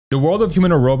The world of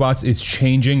humanoid robots is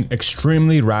changing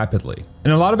extremely rapidly.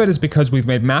 And a lot of it is because we've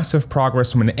made massive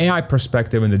progress from an AI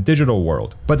perspective in the digital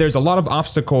world. But there's a lot of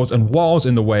obstacles and walls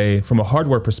in the way from a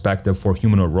hardware perspective for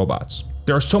humanoid robots.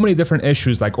 There are so many different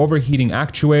issues like overheating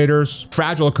actuators,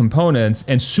 fragile components,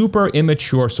 and super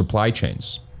immature supply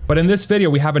chains. But in this video,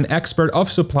 we have an expert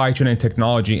of supply chain and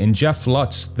technology in Jeff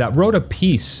Lutz that wrote a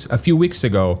piece a few weeks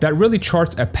ago that really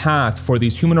charts a path for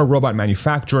these humanoid robot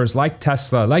manufacturers like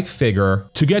Tesla, like Figure,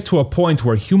 to get to a point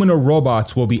where humanoid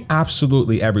robots will be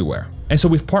absolutely everywhere. And so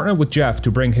we've partnered with Jeff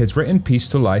to bring his written piece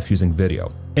to life using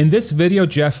video. In this video,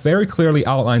 Jeff very clearly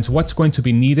outlines what's going to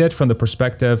be needed from the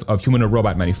perspective of humanoid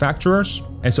robot manufacturers.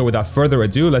 And so without further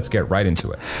ado, let's get right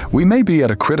into it. We may be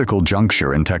at a critical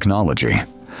juncture in technology,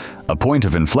 a point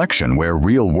of inflection where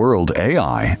real-world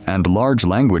AI and large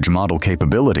language model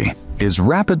capability is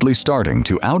rapidly starting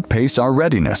to outpace our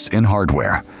readiness in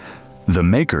hardware. The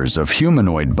makers of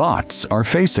humanoid bots are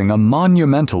facing a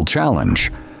monumental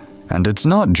challenge. And it's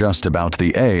not just about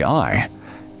the AI,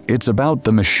 it's about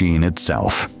the machine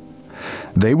itself.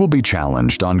 They will be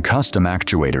challenged on custom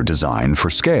actuator design for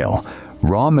scale,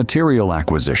 raw material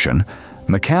acquisition,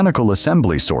 mechanical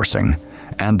assembly sourcing,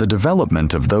 and the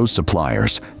development of those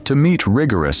suppliers to meet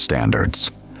rigorous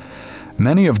standards.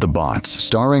 Many of the bots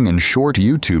starring in short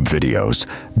YouTube videos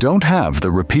don't have the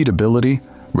repeatability,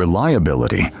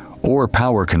 reliability, or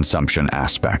power consumption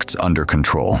aspects under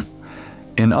control.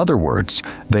 In other words,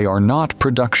 they are not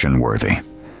production-worthy.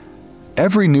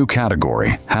 Every new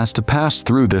category has to pass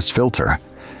through this filter.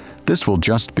 This will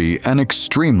just be an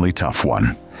extremely tough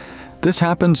one. This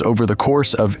happens over the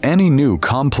course of any new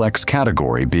complex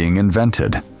category being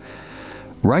invented.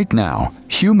 Right now,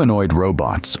 humanoid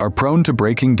robots are prone to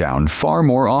breaking down far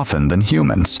more often than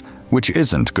humans, which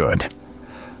isn't good.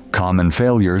 Common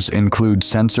failures include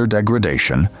sensor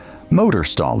degradation, motor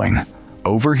stalling,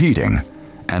 overheating,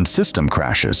 and system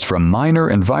crashes from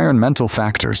minor environmental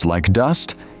factors like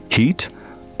dust, heat,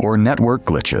 or network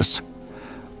glitches.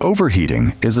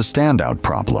 Overheating is a standout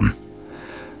problem.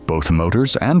 Both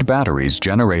motors and batteries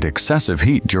generate excessive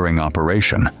heat during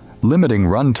operation, limiting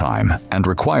runtime and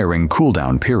requiring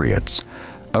cooldown periods,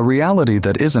 a reality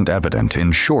that isn't evident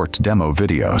in short demo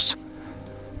videos.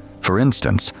 For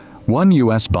instance, one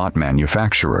U.S. bot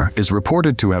manufacturer is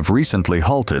reported to have recently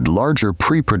halted larger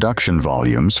pre-production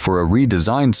volumes for a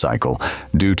redesign cycle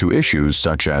due to issues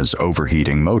such as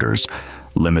overheating motors,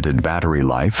 limited battery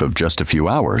life of just a few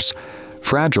hours,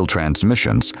 fragile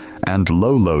transmissions, and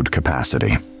low load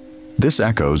capacity. This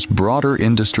echoes broader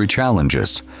industry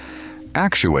challenges.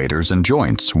 Actuators and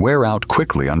joints wear out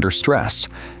quickly under stress,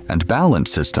 and balance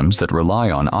systems that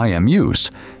rely on IMUs,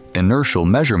 inertial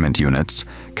measurement units,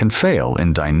 can fail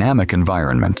in dynamic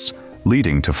environments,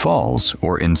 leading to falls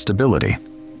or instability.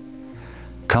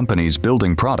 Companies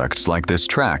building products like this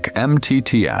track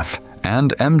MTTF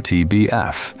and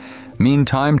MTBF, mean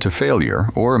time to failure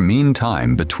or mean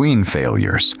time between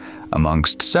failures,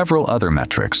 amongst several other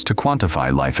metrics to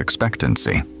quantify life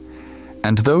expectancy.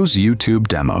 And those YouTube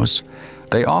demos,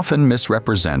 they often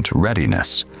misrepresent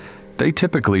readiness. They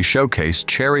typically showcase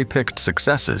cherry-picked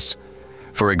successes.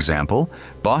 For example,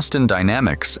 Boston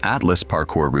Dynamics' Atlas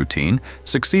parkour routine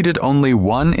succeeded only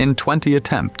 1 in 20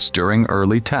 attempts during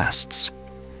early tests.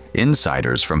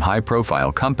 Insiders from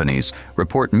high-profile companies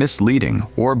report misleading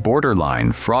or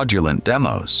borderline fraudulent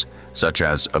demos, such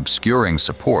as obscuring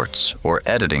supports or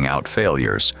editing out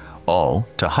failures, all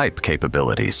to hype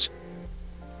capabilities.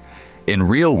 In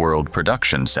real-world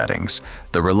production settings,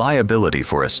 the reliability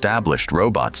for established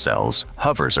robot cells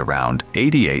hovers around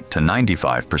 88 to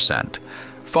 95%,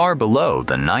 far below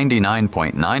the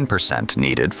 99.9%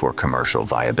 needed for commercial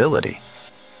viability.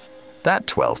 That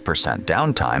 12%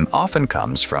 downtime often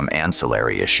comes from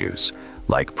ancillary issues,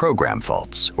 like program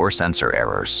faults or sensor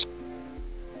errors.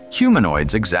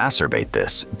 Humanoids exacerbate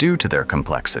this due to their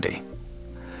complexity.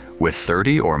 With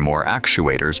 30 or more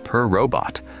actuators per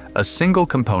robot, a single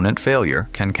component failure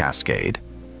can cascade.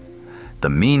 The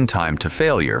mean time to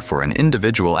failure for an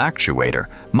individual actuator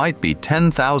might be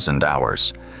 10,000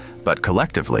 hours, but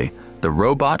collectively, the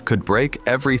robot could break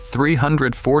every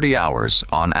 340 hours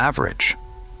on average.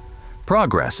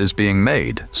 Progress is being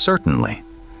made, certainly.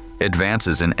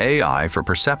 Advances in AI for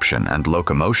perception and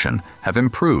locomotion have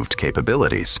improved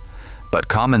capabilities, but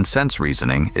common sense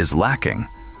reasoning is lacking.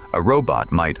 A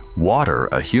robot might water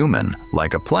a human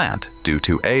like a plant due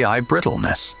to AI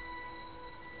brittleness.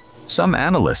 Some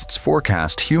analysts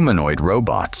forecast humanoid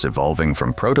robots evolving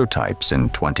from prototypes in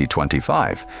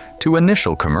 2025 to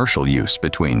initial commercial use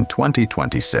between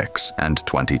 2026 and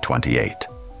 2028.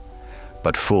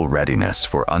 but full readiness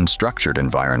for unstructured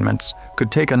environments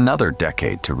could take another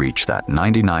decade to reach that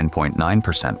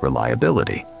 99.9%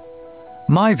 reliability.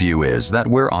 My view is that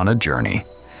we're on a journey.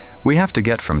 We have to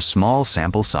get from small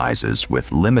sample sizes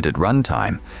with limited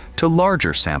runtime to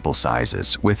larger sample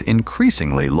sizes with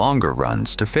increasingly longer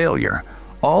runs to failure,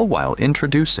 all while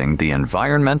introducing the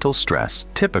environmental stress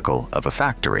typical of a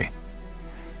factory.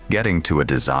 Getting to a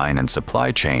design and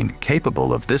supply chain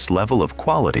capable of this level of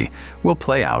quality will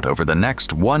play out over the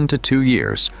next 1 to 2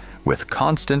 years, with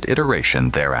constant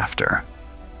iteration thereafter.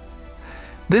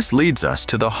 This leads us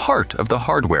to the heart of the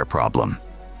hardware problem,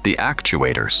 the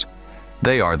actuators.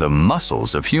 They are the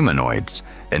muscles of humanoids,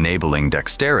 enabling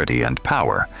dexterity and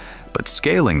power, but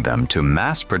scaling them to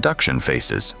mass production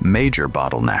faces major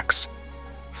bottlenecks.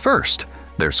 First,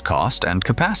 there's cost and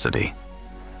capacity.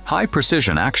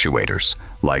 High-precision actuators,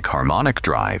 like harmonic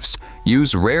drives,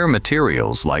 use rare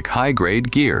materials like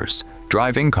high-grade gears,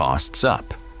 driving costs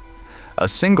up. A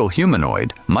single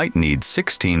humanoid might need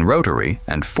 16 rotary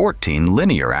and 14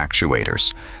 linear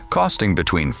actuators, costing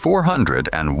between $400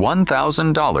 and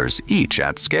 $1,000 each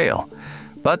at scale,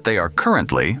 but they are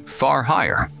currently far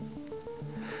higher.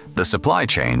 The supply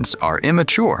chains are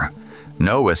immature.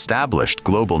 No established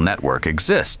global network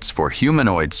exists for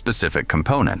humanoid-specific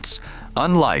components,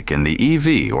 unlike in the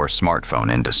EV or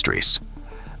smartphone industries.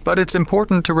 But it's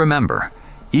important to remember,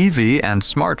 EV and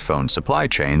smartphone supply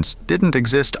chains didn't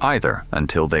exist either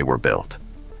until they were built.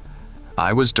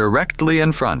 I was directly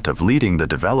in front of leading the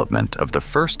development of the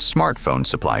first smartphone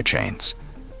supply chains.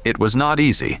 It was not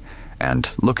easy,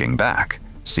 and looking back,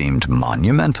 seemed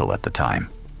monumental at the time.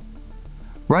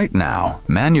 Right now,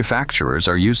 manufacturers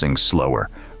are using slower,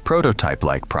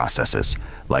 prototype-like processes,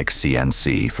 like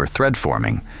CNC for thread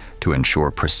forming, to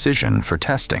ensure precision for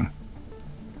testing.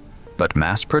 But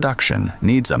mass production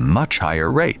needs a much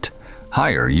higher rate,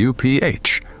 higher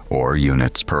UPH, or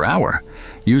units per hour,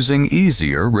 using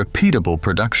easier, repeatable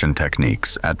production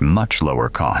techniques at much lower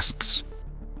costs.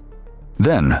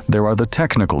 Then there are the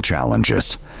technical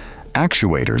challenges.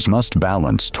 Actuators must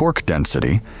balance torque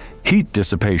density, heat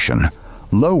dissipation,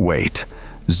 low weight,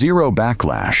 zero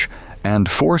backlash, and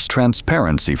force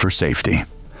transparency for safety.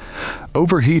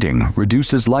 Overheating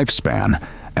reduces lifespan,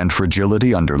 and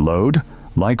fragility under load,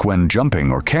 like when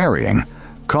jumping or carrying,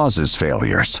 causes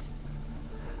failures.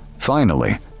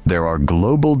 Finally, there are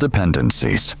global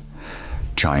dependencies.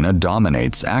 China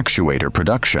dominates actuator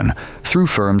production through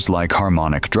firms like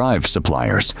harmonic drive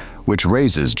suppliers, which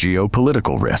raises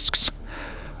geopolitical risks.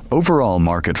 Overall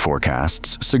market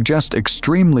forecasts suggest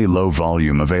extremely low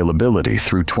volume availability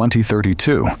through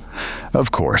 2032. Of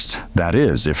course, that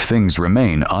is if things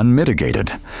remain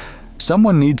unmitigated.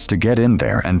 Someone needs to get in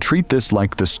there and treat this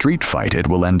like the street fight it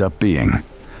will end up being.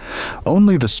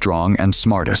 Only the strong and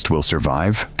smartest will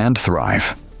survive and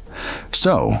thrive.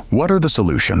 So, what are the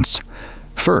solutions?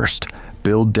 First,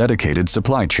 build dedicated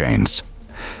supply chains.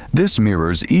 This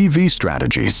mirrors EV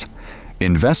strategies.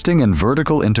 Investing in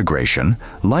vertical integration,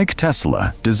 like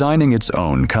Tesla designing its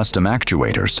own custom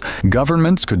actuators,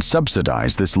 governments could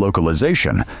subsidize this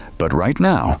localization, but right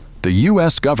now, the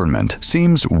US government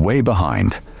seems way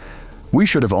behind. We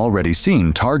should have already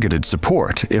seen targeted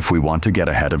support if we want to get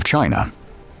ahead of China.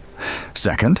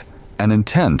 Second, an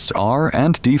intense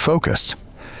R&D focus.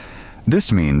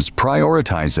 This means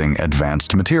prioritizing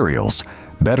advanced materials,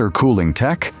 better cooling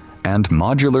tech, and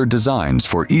modular designs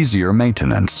for easier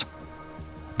maintenance.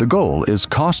 The goal is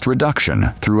cost reduction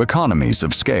through economies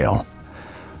of scale.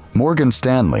 Morgan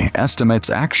Stanley estimates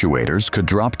actuators could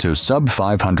drop to sub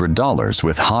 $500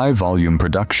 with high volume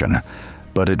production,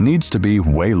 but it needs to be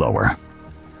way lower.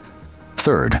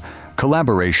 Third,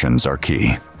 collaborations are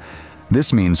key.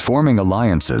 This means forming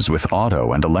alliances with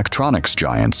auto and electronics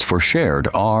giants for shared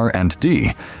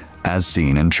R&D, as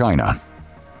seen in China.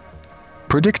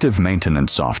 Predictive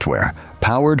maintenance software,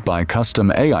 powered by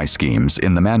custom AI schemes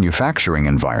in the manufacturing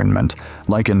environment,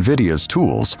 like NVIDIA's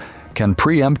tools, can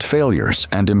preempt failures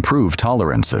and improve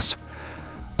tolerances.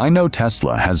 I know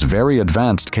Tesla has very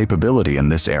advanced capability in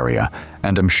this area,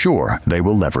 and am sure they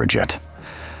will leverage it.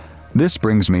 This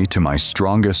brings me to my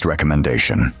strongest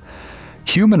recommendation.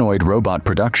 Humanoid robot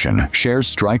production shares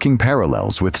striking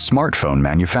parallels with smartphone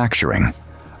manufacturing.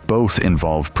 Both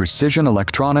involve precision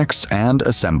electronics and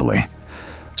assembly.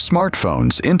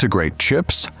 Smartphones integrate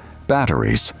chips,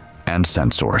 batteries, and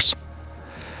sensors.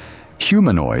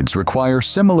 Humanoids require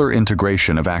similar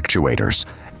integration of actuators,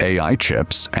 AI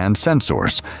chips, and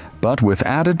sensors, but with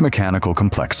added mechanical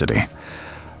complexity.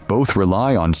 Both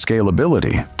rely on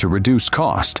scalability to reduce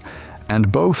cost,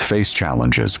 and both face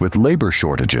challenges with labor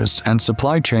shortages and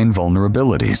supply chain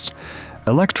vulnerabilities.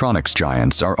 Electronics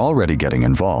giants are already getting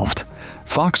involved.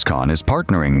 Foxconn is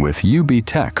partnering with UB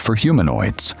Tech for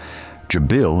humanoids.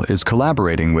 Jabil is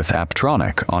collaborating with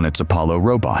Aptronic on its Apollo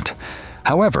robot.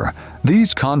 However,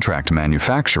 these contract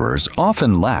manufacturers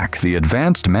often lack the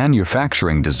advanced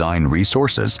manufacturing design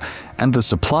resources and the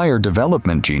supplier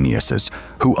development geniuses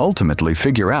who ultimately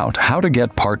figure out how to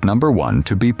get part number 1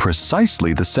 to be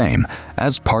precisely the same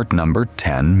as part number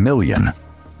 10 million.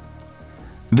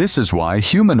 This is why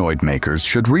humanoid makers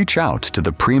should reach out to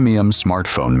the premium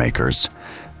smartphone makers.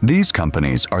 These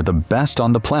companies are the best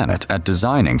on the planet at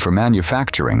designing for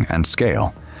manufacturing and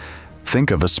scale.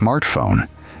 Think of a smartphone.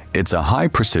 It's a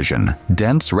high-precision,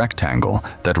 dense rectangle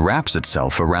that wraps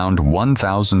itself around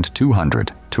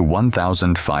 1,200 to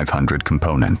 1,500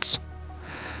 components.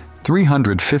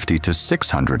 350 to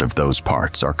 600 of those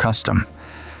parts are custom.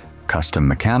 Custom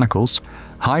mechanicals,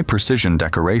 high-precision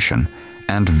decoration,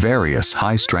 and various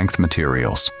high-strength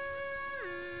materials.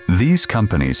 These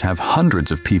companies have hundreds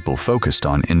of people focused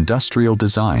on industrial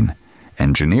design,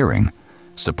 engineering,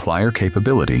 supplier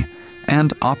capability,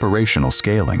 and operational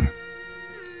scaling.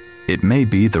 It may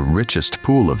be the richest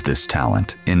pool of this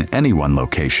talent in any one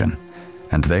location,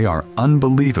 and they are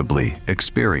unbelievably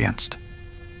experienced.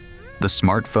 The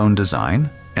smartphone design,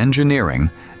 engineering,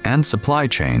 and supply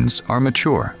chains are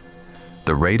mature.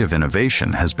 The rate of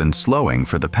innovation has been slowing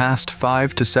for the past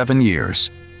 5 to 7 years.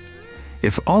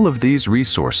 If all of these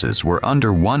resources were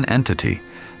under one entity,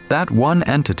 that one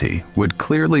entity would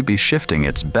clearly be shifting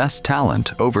its best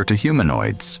talent over to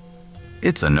humanoids.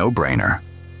 It's a no-brainer.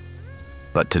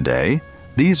 But today,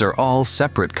 these are all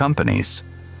separate companies.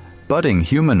 Budding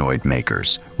humanoid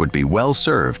makers would be well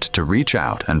served to reach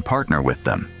out and partner with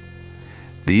them.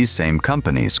 These same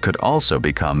companies could also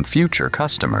become future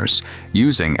customers,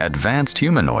 using advanced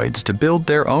humanoids to build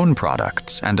their own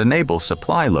products and enable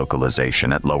supply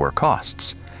localization at lower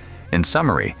costs. In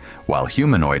summary, while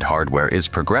humanoid hardware is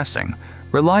progressing,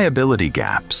 reliability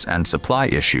gaps and supply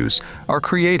issues are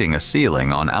creating a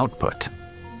ceiling on output.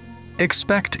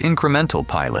 Expect incremental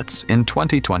pilots in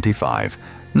 2025,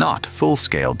 not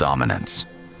full-scale dominance.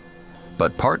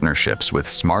 But partnerships with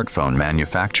smartphone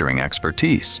manufacturing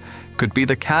expertise could be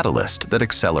the catalyst that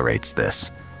accelerates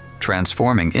this,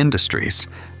 transforming industries,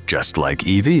 just like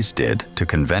EVs did to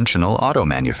conventional auto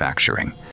manufacturing,